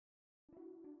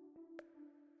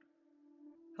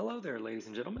Hello there, ladies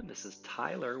and gentlemen. This is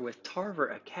Tyler with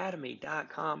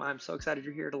TarverAcademy.com. I'm so excited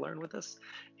you're here to learn with us.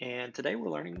 And today we're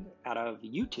learning out of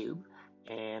YouTube,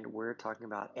 and we're talking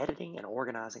about editing and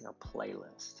organizing a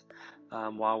playlist.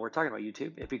 While we're talking about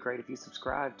YouTube, it'd be great if you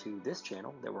subscribe to this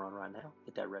channel that we're on right now.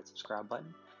 Hit that red subscribe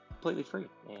button, completely free,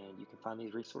 and you can find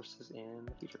these resources in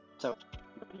the future. So,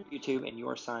 YouTube, and you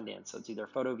are signed in. So it's either a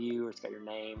photo view or it's got your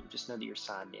name. Just know that you're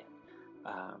signed in.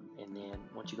 And then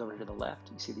once you go over to the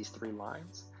left, you see these three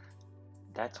lines.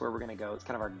 That's where we're going to go. It's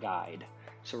kind of our guide.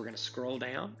 So we're going to scroll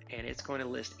down, and it's going to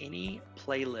list any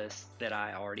playlist that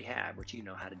I already have, which you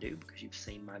know how to do because you've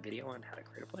seen my video on how to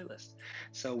create a playlist.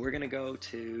 So we're going to go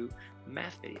to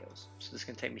math videos. So this is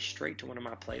going to take me straight to one of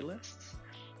my playlists.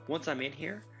 Once I'm in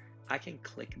here, I can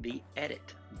click the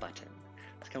edit button.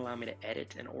 It's going to allow me to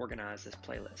edit and organize this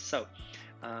playlist. So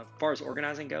as far as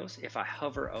organizing goes, if I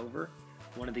hover over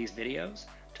one of these videos,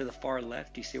 to the far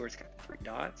left, you see where it's got three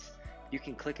dots? You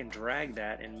can click and drag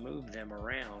that and move them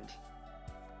around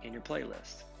in your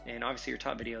playlist. And obviously your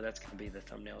top video, that's going to be the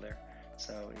thumbnail there.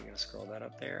 So you're going to scroll that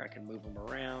up there. I can move them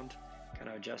around, kind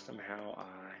of adjust them how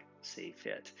I see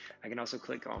fit. I can also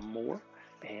click on more,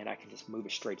 and I can just move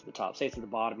it straight to the top. Say it's at the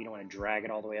bottom, you don't want to drag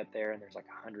it all the way up there, and there's like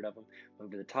 100 of them.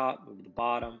 Move to the top, move to the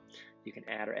bottom. You can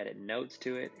add or edit notes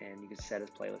to it, and you can set as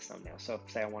playlist thumbnail. So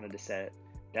if, say I wanted to set it,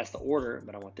 that's the order,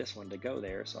 but I want this one to go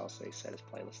there, so I'll say set as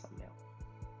playlist thumbnail.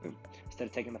 Boom. Instead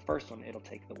of taking the first one, it'll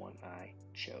take the one I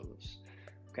chose.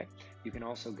 Okay. You can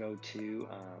also go to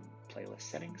playlist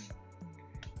settings,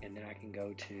 and then I can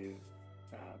go to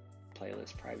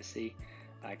playlist privacy.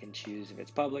 I can choose if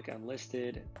it's public,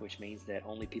 unlisted, which means that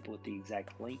only people with the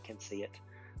exact link can see it,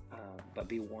 but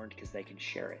be warned because they can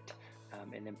share it.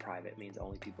 And then private means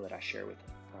only people that I share with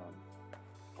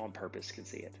on purpose can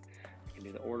see it. I can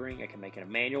do the ordering. I can make it a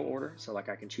manual order, so like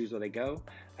I can choose where they go.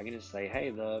 I can just say, hey,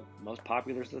 the most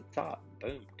popular is at the top.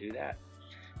 Boom, do that.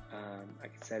 I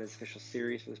can set as official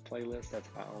series for this playlist. That's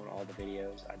if I own all the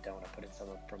videos. I don't. I put in some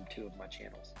from 2 of my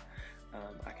channels.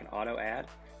 I can auto add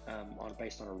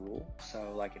based on a rule.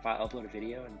 So like if I upload a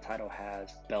video and the title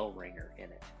has bell ringer in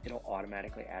it, it'll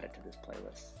automatically add it to this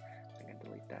playlist. I can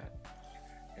delete that.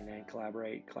 And then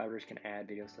collaborators can add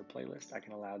videos to the playlist. I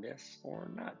can allow this or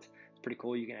not. It's pretty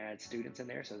cool. You can add students in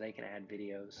there so they can add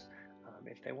videos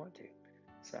if they want to.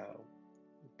 So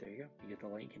there you go. You get the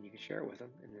link and you can share it with them,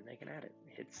 and then they can add it.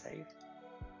 Hit save.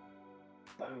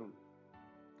 Boom.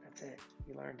 That's it.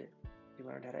 You learned it. You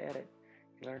learned how to edit.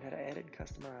 You learned how to edit and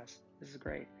customize. This is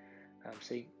great.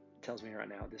 See, it tells me right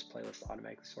now this playlist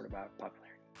automatically sorted by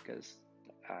popularity because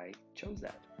I chose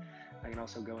that. I can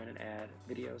also go in and add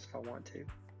videos if I want to.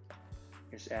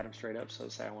 Just add them straight up. So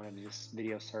say I wanted to just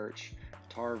video search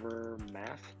Tarver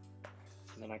math,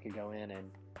 and then I could go in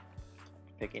and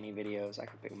pick any videos. I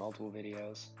could pick multiple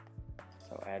videos.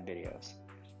 So add videos.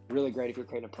 Really great if you're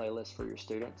creating a playlist for your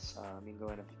students. You can go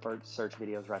in and search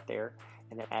videos right there,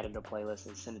 and then add it to a playlist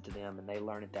and send it to them, and they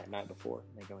learn it that night before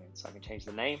they go in. So I can change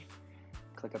the name.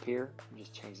 Click up here and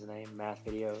just change the name. Math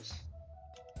videos.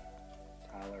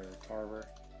 Tyler Tarver.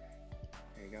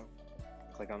 There you go.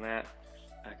 Click on that.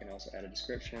 I can also add a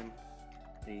description.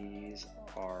 These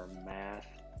are math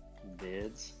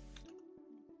vids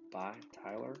by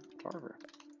Tyler Tarver.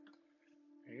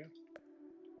 There you go.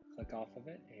 Click off of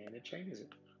it and it changes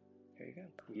it. There you go.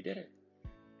 You did it.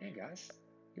 Man, guys,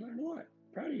 you learned a lot.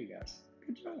 Proud of you guys.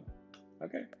 Good job.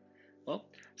 Okay. Well,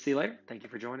 see you later. Thank you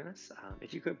for joining us.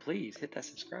 If you could please hit that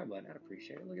subscribe button, I'd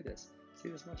appreciate it. Look at this. See,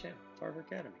 this is my channel, Tarver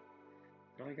Academy.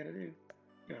 And all you gotta do,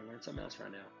 you're gonna learn something else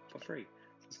right now for free.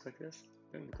 So just click this.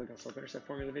 Boom, click on self-intercept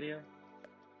formula video.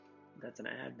 That's an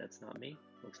ad. That's not me.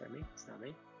 Looks like me. It's not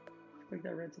me. Click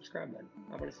that red subscribe button.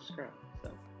 I've already subscribed.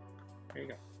 So there you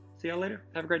go. See y'all later.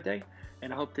 Have a great day.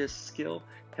 And I hope this skill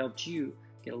helped you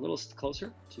get a little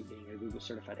closer to being a Google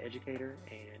certified educator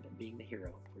and being the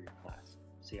hero for your class.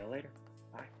 See y'all later.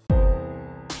 Bye.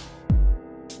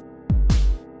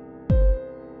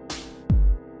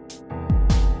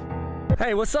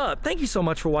 Hey, what's up? Thank you so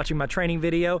much for watching my training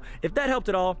video. If that helped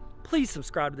at all, please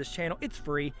subscribe to this channel. It's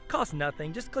free, costs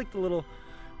nothing. Just click the little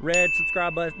red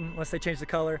subscribe button unless they change the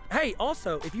color. Hey,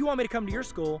 also, if you want me to come to your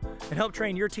school and help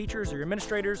train your teachers or your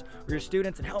administrators or your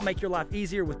students and help make your life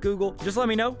easier with Google, just let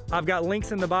me know. I've got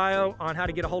links in the bio on how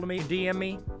to get a hold of me. DM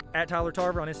me at Tyler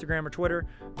Tarver on Instagram or Twitter.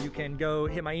 You can go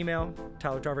hit my email,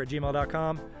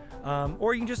 tylertarver@gmail.com,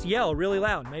 or you can just yell really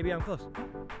loud. Maybe I'm close.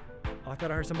 Oh, I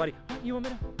thought I heard somebody. You want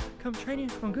me to come train you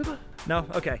on Google? No?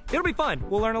 Okay. It'll be fun.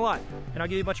 We'll learn a lot. And I'll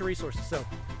give you a bunch of resources. So,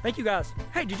 thank you guys.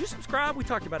 Hey, did you subscribe? We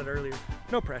talked about it earlier.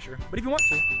 No pressure. But if you want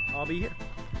to, I'll be here.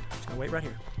 Just gonna wait right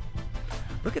here.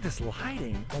 Look at this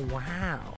lighting. Oh, wow.